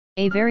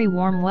A very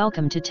warm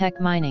welcome to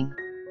Tech Mining.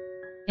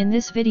 In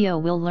this video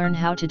we'll learn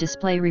how to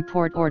display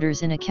report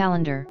orders in a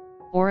calendar.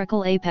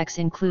 Oracle Apex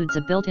includes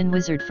a built-in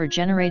wizard for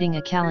generating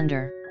a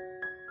calendar.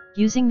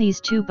 Using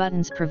these two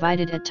buttons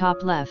provided at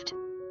top left,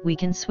 we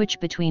can switch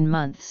between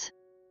months.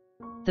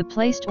 The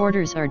placed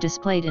orders are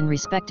displayed in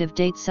respective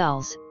date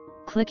cells.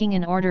 Clicking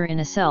an order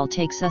in a cell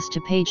takes us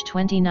to page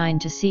 29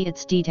 to see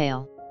its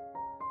detail.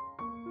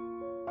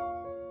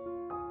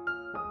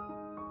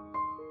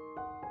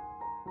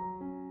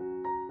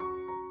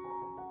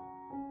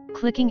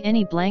 Clicking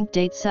any blank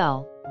date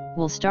cell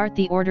will start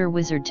the order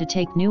wizard to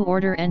take new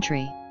order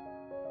entry.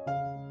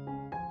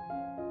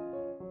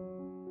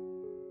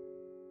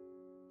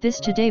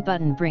 This Today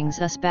button brings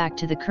us back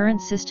to the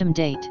current system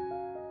date.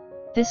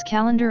 This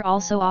calendar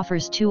also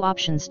offers two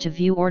options to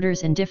view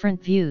orders in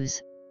different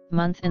views,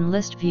 month and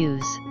list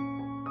views.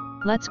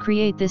 Let's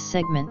create this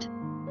segment.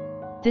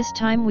 This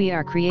time we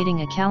are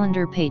creating a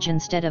calendar page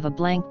instead of a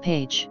blank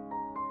page.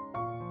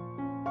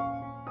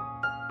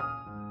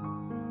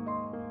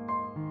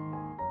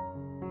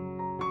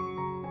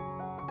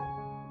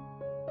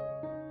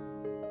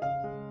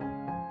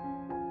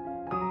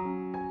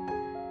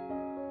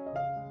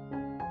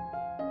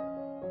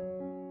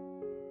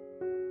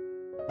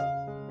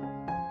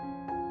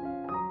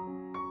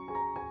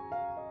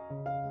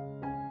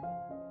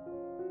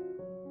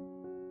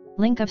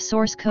 Link of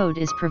source code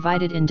is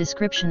provided in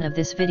description of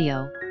this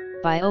video.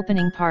 By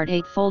opening part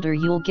 8 folder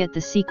you'll get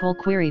the SQL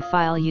query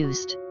file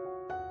used.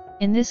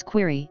 In this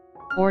query,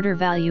 order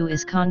value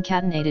is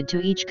concatenated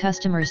to each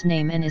customer's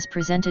name and is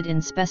presented in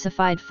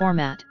specified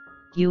format.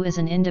 You as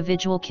an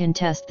individual can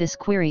test this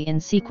query in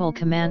SQL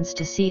commands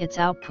to see its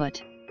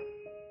output.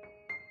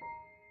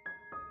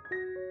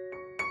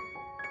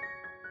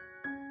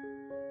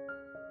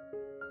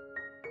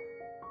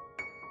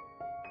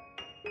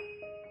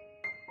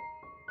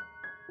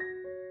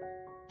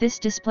 This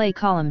display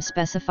column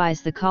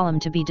specifies the column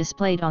to be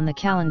displayed on the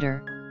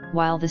calendar,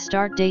 while the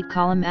start date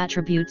column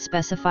attribute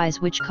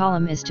specifies which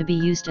column is to be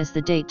used as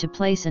the date to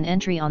place an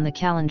entry on the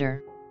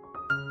calendar.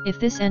 If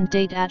this end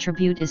date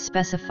attribute is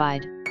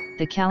specified,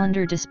 the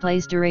calendar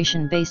displays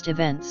duration-based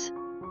events.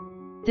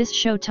 This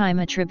show time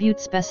attribute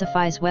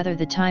specifies whether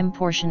the time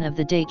portion of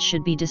the date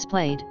should be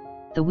displayed.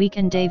 The week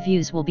and day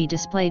views will be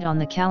displayed on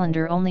the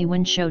calendar only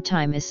when show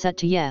time is set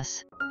to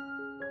yes.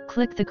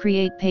 Click the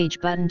Create Page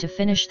button to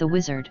finish the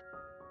wizard.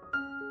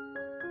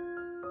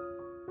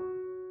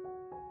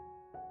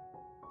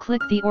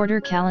 Click the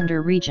Order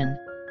Calendar region,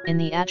 in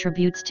the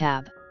Attributes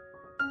tab.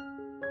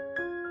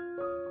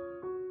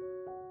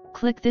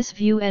 Click this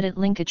View Edit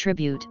Link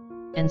attribute,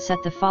 and set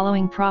the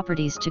following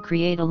properties to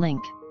create a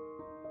link.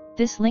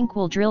 This link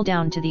will drill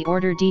down to the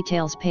Order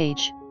Details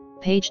page,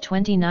 page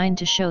 29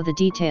 to show the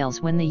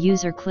details when the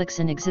user clicks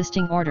an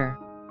existing order.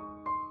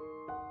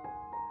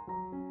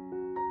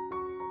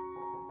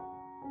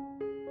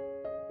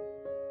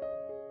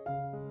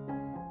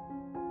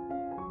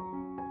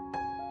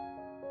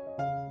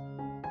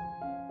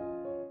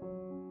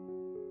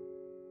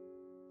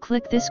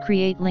 Click this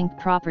Create Link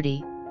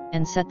property,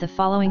 and set the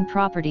following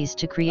properties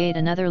to create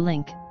another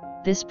link.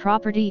 This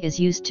property is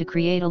used to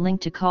create a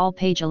link to call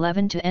page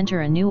 11 to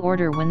enter a new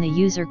order when the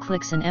user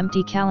clicks an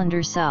empty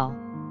calendar cell.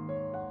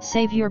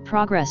 Save your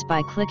progress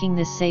by clicking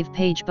this Save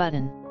Page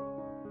button.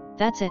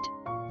 That's it,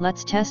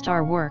 let's test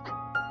our work.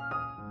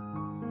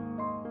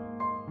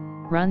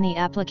 Run the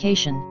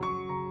application.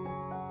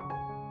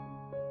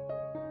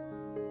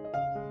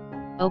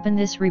 Open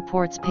this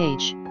reports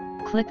page,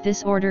 click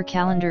this Order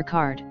Calendar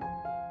card.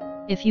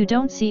 If you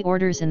don't see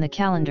orders in the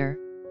calendar,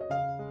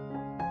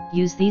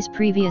 use these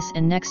previous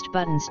and next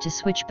buttons to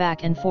switch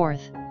back and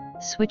forth.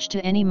 Switch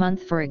to any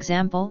month, for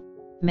example,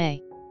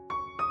 May.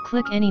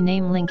 Click any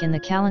name link in the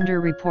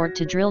calendar report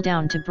to drill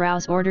down to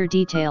browse order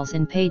details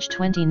in page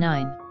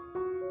 29.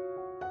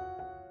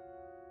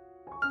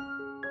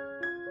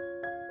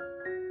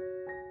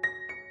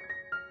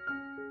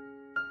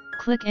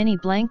 Click any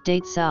blank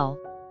date cell.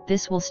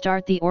 This will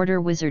start the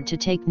order wizard to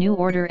take new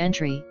order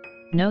entry.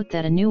 Note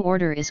that a new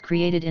order is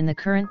created in the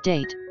current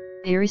date,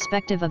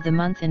 irrespective of the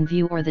month in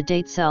view or the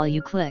date cell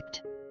you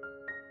clicked.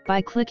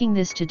 By clicking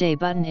this Today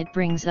button it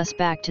brings us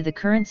back to the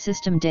current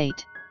system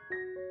date.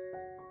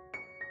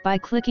 By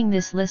clicking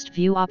this List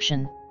View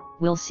option,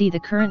 we'll see the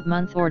current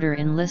month order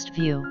in List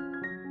View.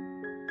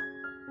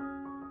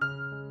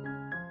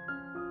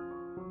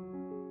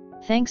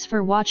 Thanks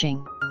for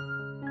watching.